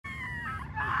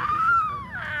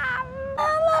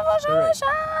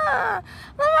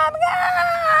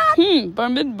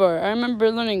Bamidbar. I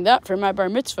remember learning that for my bar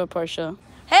mitzvah parsha.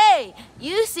 Hey,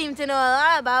 you seem to know a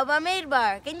lot about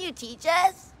Bamidbar. Can you teach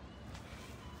us?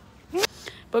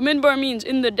 Bamidbar means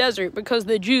in the desert because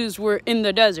the Jews were in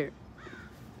the desert.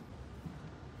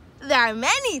 There are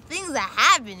many things that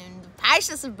happen in the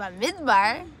parshas of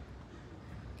Bamidbar.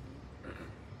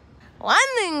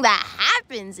 One thing that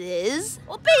happens is,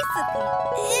 well, basically,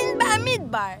 in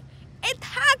Bamidbar, it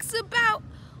talks about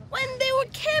when they were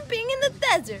camping in the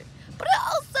desert. But it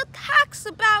also talks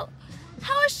about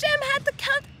how Hashem had to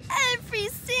count every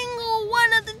single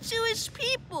one of the Jewish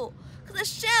people.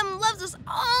 Because Hashem loves us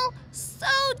all so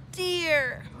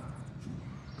dear.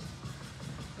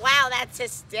 Wow, that's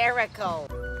hysterical.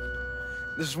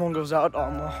 This one goes out to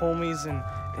all my homies in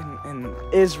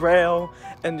Israel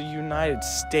and the United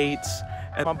States.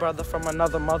 And my brother from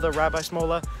another mother, Rabbi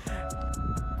Smola.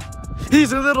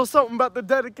 He's a little something about the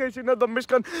dedication of the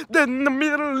Mishkan. Then the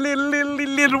middle,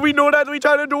 little, we know that we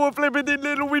try to do a flippity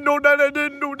little, we know that I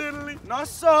didn't do diddly. Not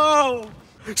so.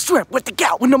 Strip with the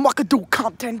gal when the mucka do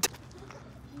content.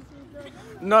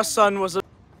 Nasan was a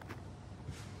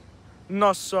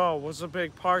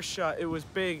big parsha. It was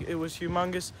big, it was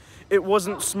humongous. It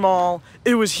wasn't small,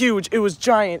 it was huge, it was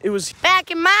giant, it was... Back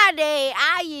in my day,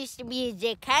 I used to be a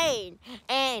Zakain,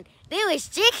 and there was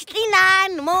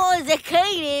 69 more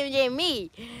Zakainim than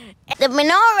me. The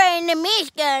menorah and the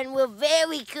Mishkan were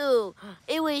very cool.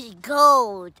 It was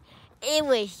gold. It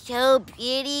was so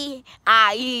pretty.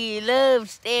 I loved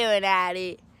staring at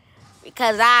it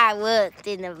because I worked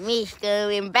in the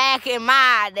Mishkan and back in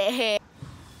my day.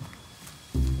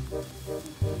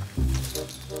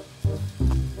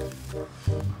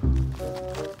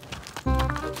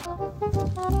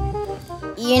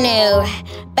 You know,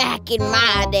 back in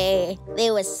my day,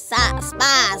 there was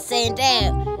spies sent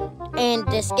out and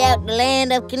to scout the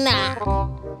land of Canaan.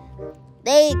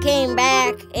 They came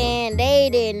back and they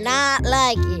did not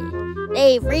like it.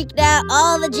 They freaked out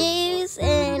all the Jews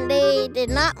and they did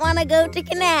not want to go to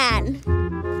Canaan.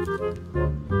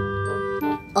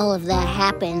 All of that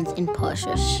happens in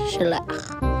Parsha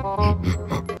Shalach.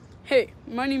 Hey,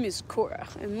 my name is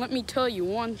Korach, and let me tell you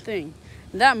one thing.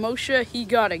 That Moshe, he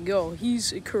gotta go.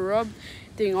 He's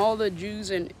corrupting all the Jews,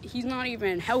 and he's not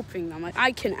even helping them. Like,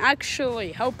 I can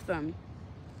actually help them.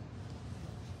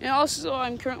 And also,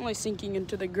 I'm currently sinking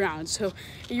into the ground, so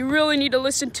you really need to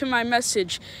listen to my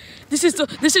message. This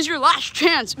is your last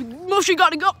chance. Moshe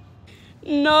gotta go.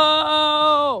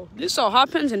 No! This all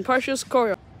happens in Parshas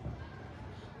Korah.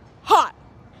 Hi,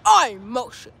 I'm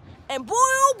Moshe, and boy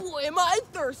oh boy am I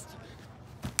thirsty.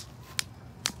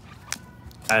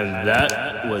 And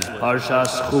that was Parshas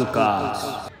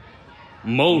Chukas.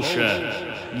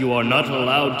 Moshe, you are not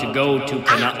allowed to go to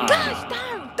Canaan. Gosh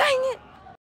darn, dang it!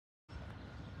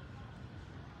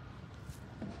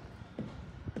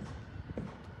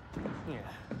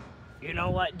 Yeah. You know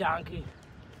what, Donkey?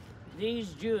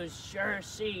 These Jews sure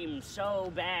seem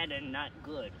so bad and not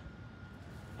good.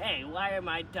 Hey, why am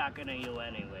I talking to you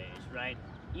anyways, right?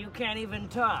 You can't even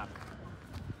talk.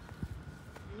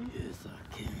 Yes,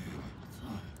 I can.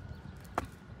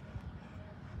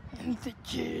 And the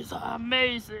Jews are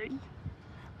amazing.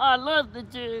 I love the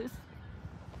Jews.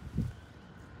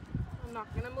 I'm not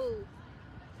gonna move,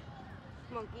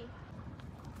 monkey.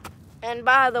 And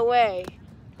by the way,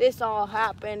 this all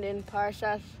happened in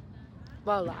Parshas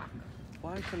Balak.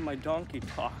 Why can my donkey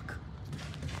talk?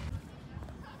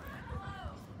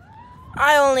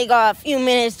 I only got a few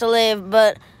minutes to live,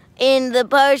 but in the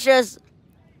Parshas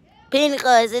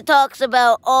Pinchas, it talks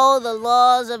about all the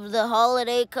laws of the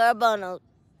holiday Karbanot.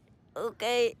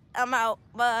 Okay, I'm out.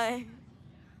 Bye.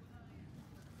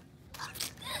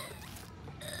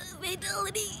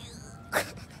 Fatality.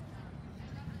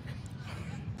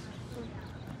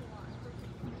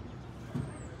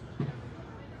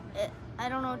 I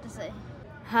don't know what to say.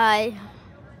 Hi.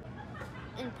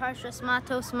 In Parshas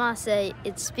Matos Maseh,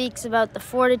 it speaks about the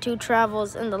 42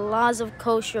 travels and the laws of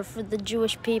kosher for the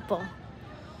Jewish people.